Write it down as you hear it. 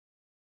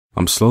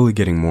I'm slowly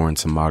getting more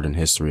into modern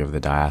history of the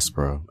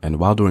diaspora, and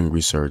while doing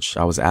research,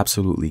 I was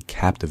absolutely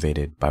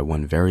captivated by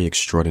one very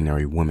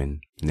extraordinary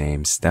woman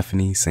named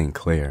Stephanie St.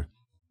 Clair,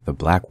 the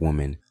black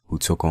woman who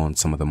took on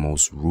some of the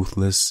most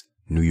ruthless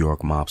New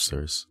York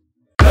mobsters.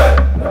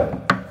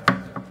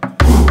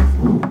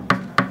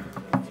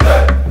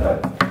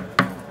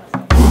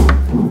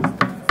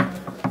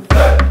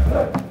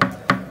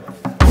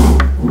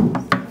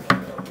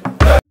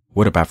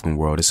 What up, African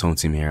world? It's Home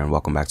Team here, and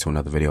welcome back to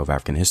another video of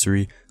African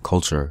history,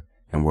 culture,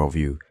 and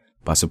worldview.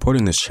 By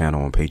supporting this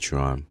channel on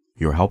Patreon,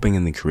 you're helping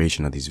in the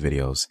creation of these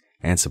videos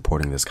and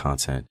supporting this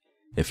content.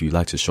 If you'd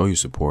like to show your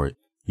support,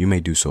 you may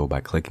do so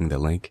by clicking the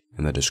link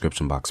in the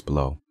description box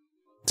below.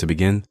 To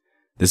begin,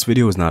 this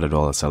video is not at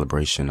all a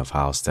celebration of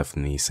how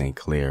Stephanie St.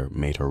 Clair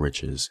made her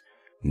riches,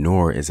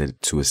 nor is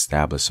it to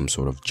establish some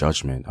sort of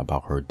judgment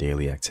about her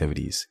daily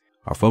activities.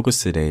 Our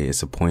focus today is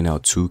to point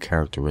out two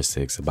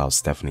characteristics about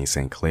Stephanie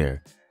St.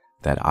 Clair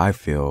that I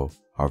feel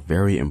are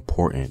very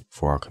important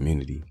for our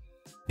community.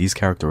 These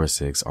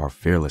characteristics are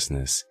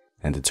fearlessness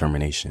and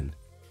determination.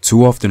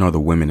 Too often are the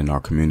women in our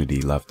community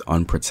left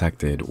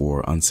unprotected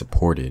or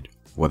unsupported,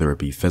 whether it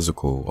be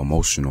physical,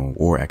 emotional,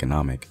 or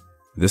economic.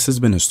 This has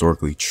been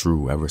historically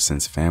true ever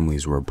since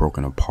families were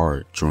broken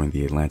apart during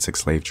the Atlantic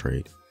slave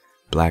trade.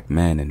 Black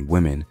men and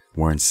women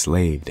were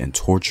enslaved and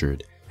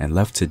tortured and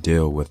left to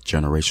deal with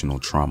generational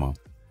trauma.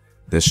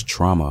 This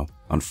trauma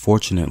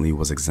unfortunately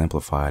was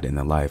exemplified in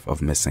the life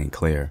of Miss St.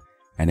 Clair,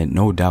 and it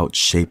no doubt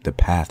shaped the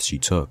path she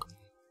took.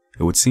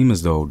 It would seem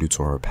as though, due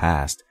to her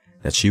past,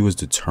 that she was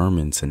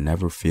determined to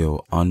never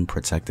feel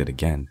unprotected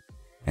again,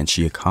 and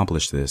she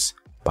accomplished this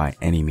by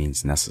any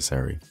means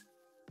necessary.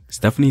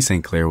 Stephanie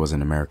St. Clair was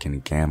an American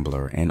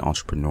gambler and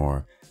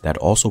entrepreneur that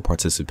also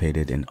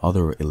participated in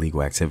other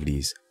illegal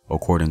activities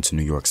according to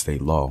New York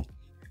state law.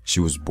 She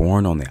was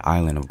born on the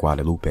island of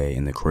Guadeloupe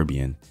in the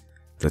Caribbean.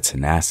 The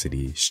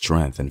tenacity,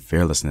 strength, and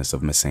fearlessness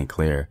of Miss St.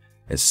 Clair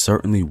is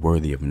certainly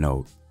worthy of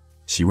note.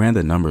 She ran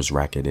the numbers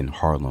racket in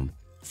Harlem,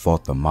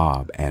 fought the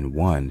mob and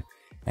won,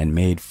 and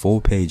made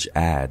full-page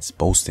ads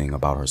boasting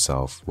about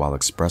herself while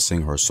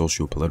expressing her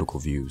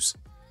socio-political views.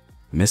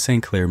 Miss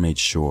St. Clair made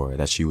sure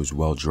that she was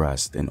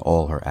well-dressed in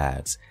all her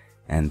ads,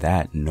 and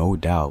that, no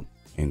doubt,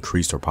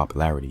 increased her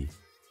popularity.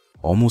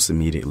 Almost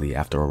immediately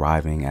after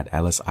arriving at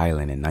Ellis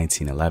Island in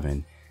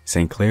 1911,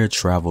 St. Clair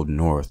traveled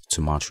north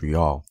to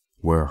Montreal,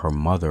 where her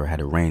mother had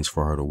arranged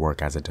for her to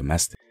work as a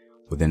domestic.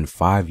 Within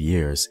 5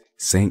 years,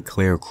 St.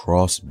 Clair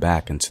crossed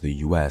back into the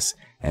U.S.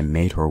 and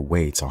made her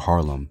way to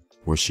Harlem,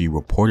 where she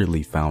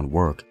reportedly found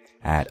work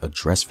at a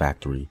dress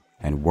factory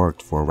and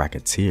worked for a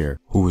racketeer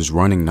who was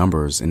running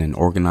numbers in an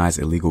organized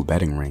illegal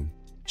betting ring.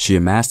 She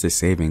amassed a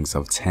savings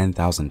of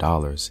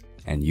 $10,000,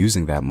 and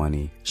using that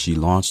money, she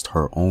launched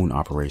her own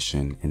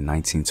operation in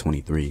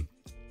 1923.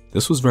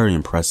 This was very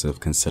impressive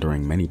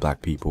considering many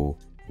black people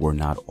were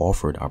not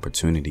offered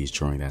opportunities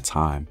during that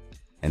time.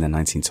 In the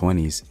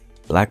 1920s,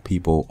 black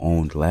people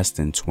owned less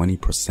than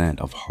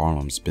 20% of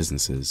Harlem's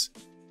businesses.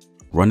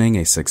 Running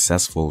a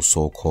successful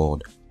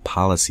so-called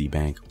policy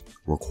bank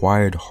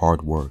required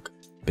hard work,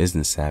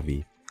 business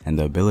savvy, and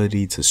the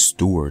ability to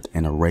steward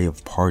an array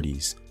of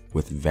parties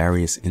with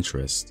various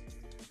interests.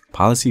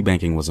 Policy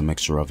banking was a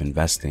mixture of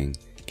investing,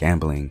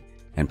 gambling,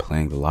 and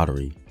playing the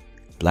lottery.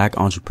 Black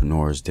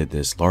entrepreneurs did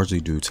this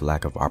largely due to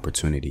lack of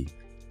opportunity.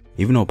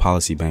 Even though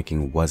policy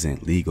banking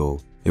wasn't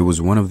legal, it was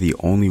one of the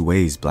only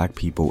ways black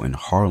people in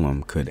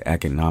Harlem could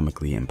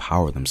economically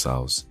empower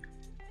themselves.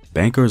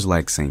 Bankers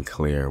like St.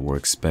 Clair were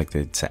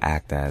expected to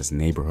act as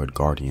neighborhood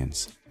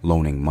guardians,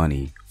 loaning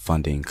money,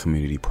 funding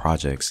community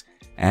projects,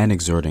 and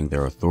exerting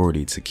their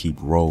authority to keep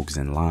rogues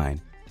in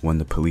line when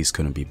the police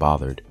couldn't be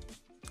bothered.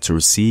 To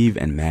receive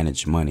and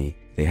manage money,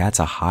 they had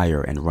to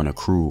hire and run a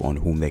crew on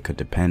whom they could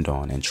depend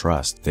on and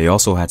trust. They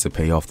also had to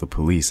pay off the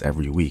police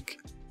every week.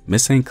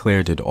 Miss St.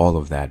 Clair did all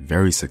of that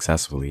very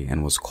successfully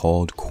and was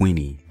called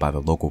Queenie by the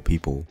local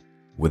people.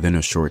 Within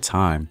a short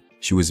time,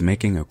 she was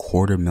making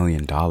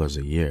 $250,000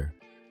 a year.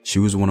 She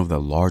was one of the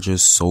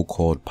largest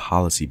so-called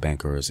policy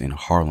bankers in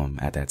Harlem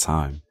at that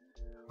time.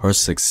 Her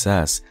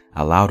success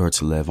allowed her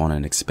to live on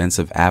an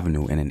expensive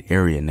avenue in an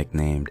area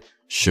nicknamed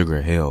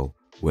Sugar Hill,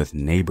 with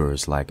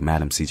neighbors like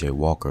Madam C.J.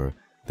 Walker,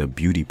 the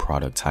beauty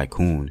product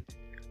tycoon,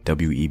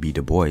 W.E.B.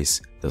 Du Bois,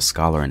 the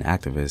scholar and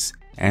activist,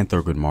 and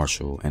Thurgood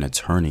Marshall, an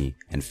attorney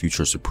and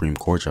future Supreme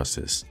Court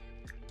justice.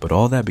 But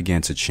all that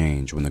began to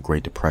change when the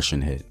Great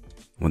Depression hit,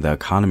 when the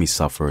economy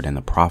suffered and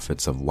the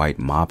profits of white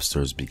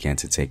mobsters began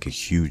to take a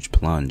huge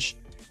plunge.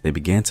 They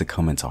began to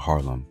come into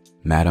Harlem,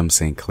 Madam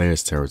St.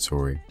 Clair's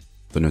territory.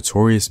 The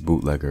notorious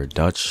bootlegger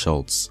Dutch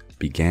Schultz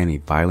began a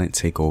violent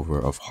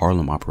takeover of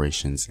Harlem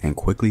operations and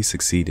quickly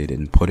succeeded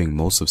in putting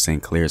most of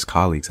St. Clair's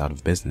colleagues out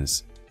of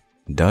business.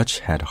 Dutch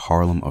had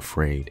Harlem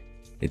afraid.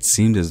 It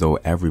seemed as though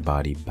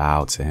everybody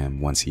bowed to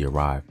him once he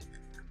arrived.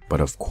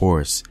 But of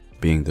course,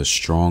 being the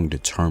strong,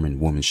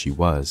 determined woman she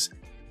was,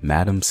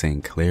 Madam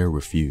St. Clair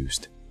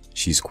refused.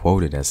 She's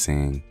quoted as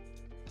saying,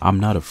 "I'm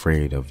not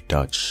afraid of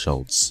Dutch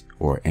Schultz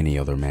or any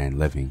other man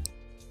living.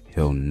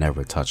 He'll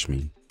never touch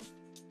me."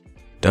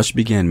 Dutch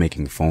began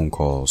making phone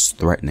calls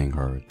threatening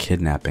her,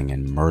 kidnapping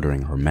and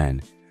murdering her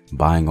men,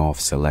 buying off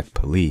select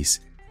police,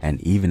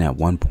 and even at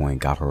one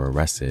point got her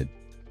arrested.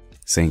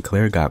 St.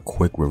 Clair got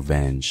quick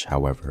revenge,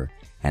 however,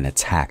 and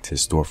attacked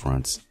his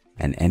storefronts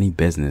and any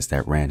business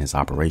that ran his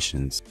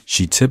operations.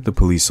 She tipped the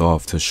police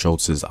off to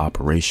Schultz's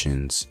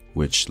operations,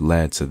 which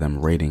led to them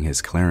raiding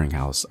his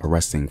clearinghouse,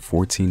 arresting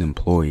 14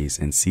 employees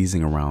and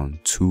seizing around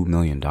 $2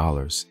 million.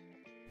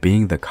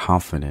 Being the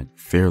confident,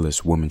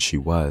 fearless woman she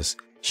was,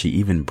 she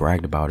even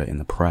bragged about it in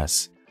the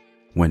press.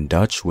 When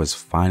Dutch was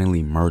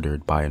finally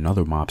murdered by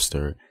another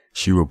mobster,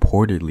 she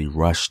reportedly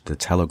rushed the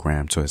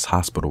telegram to his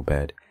hospital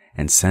bed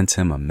and sent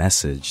him a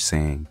message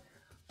saying,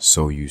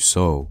 "So you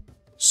sow,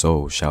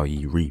 so shall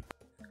ye reap."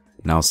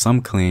 Now, some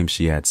claim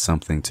she had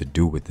something to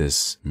do with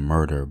this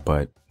murder,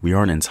 but we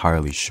aren't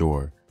entirely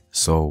sure,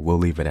 so we'll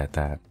leave it at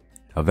that.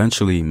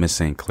 Eventually, Miss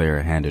St.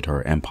 Clair handed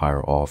her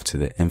empire off to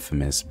the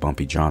infamous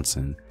Bumpy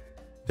Johnson.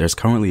 There's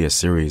currently a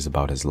series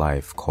about his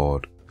life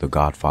called The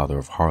Godfather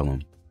of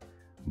Harlem,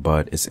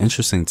 but it's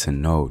interesting to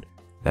note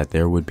that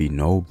there would be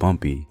no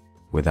Bumpy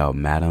without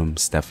Madame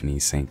Stephanie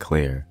St.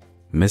 Clair.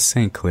 Miss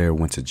St. Clair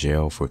went to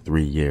jail for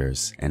 3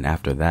 years, and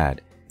after that,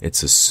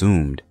 it's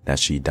assumed that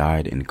she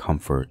died in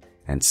comfort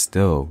and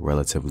still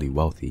relatively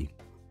wealthy.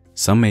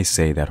 Some may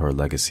say that her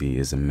legacy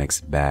is a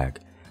mixed bag,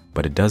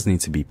 but it does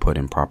need to be put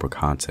in proper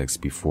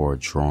context before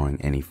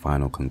drawing any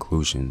final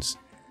conclusions,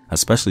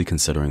 especially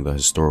considering the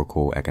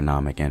historical,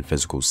 economic, and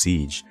physical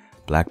siege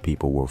Black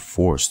people were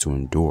forced to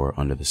endure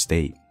under the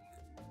state.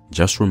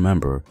 Just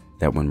remember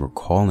that when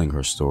recalling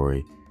her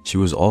story, she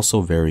was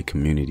also very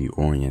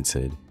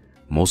community-oriented.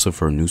 Most of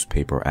her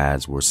newspaper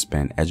ads were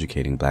spent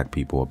educating Black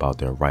people about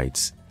their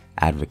rights,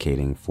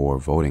 advocating for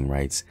voting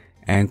rights,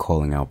 and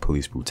calling out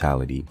police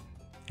brutality.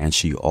 And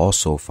she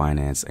also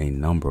financed a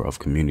number of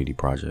community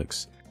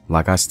projects.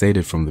 Like I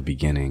stated from the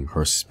beginning,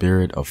 her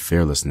spirit of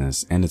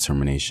fearlessness and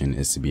determination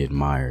is to be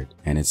admired,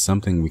 and it's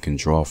something we can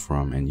draw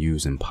from and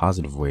use in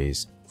positive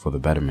ways for the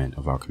betterment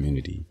of our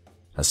community,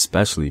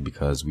 especially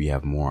because we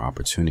have more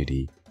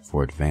opportunity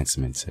for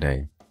advancement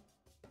today.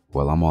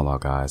 Well, I'm all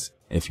out, guys.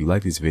 If you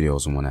like these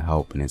videos and want to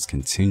help in its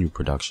continued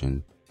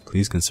production,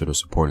 please consider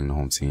supporting the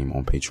home team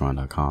on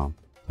patreon.com.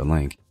 The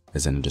link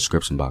is in the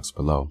description box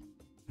below.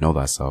 Know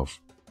thyself.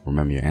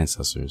 Remember your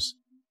ancestors.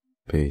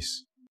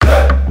 Peace.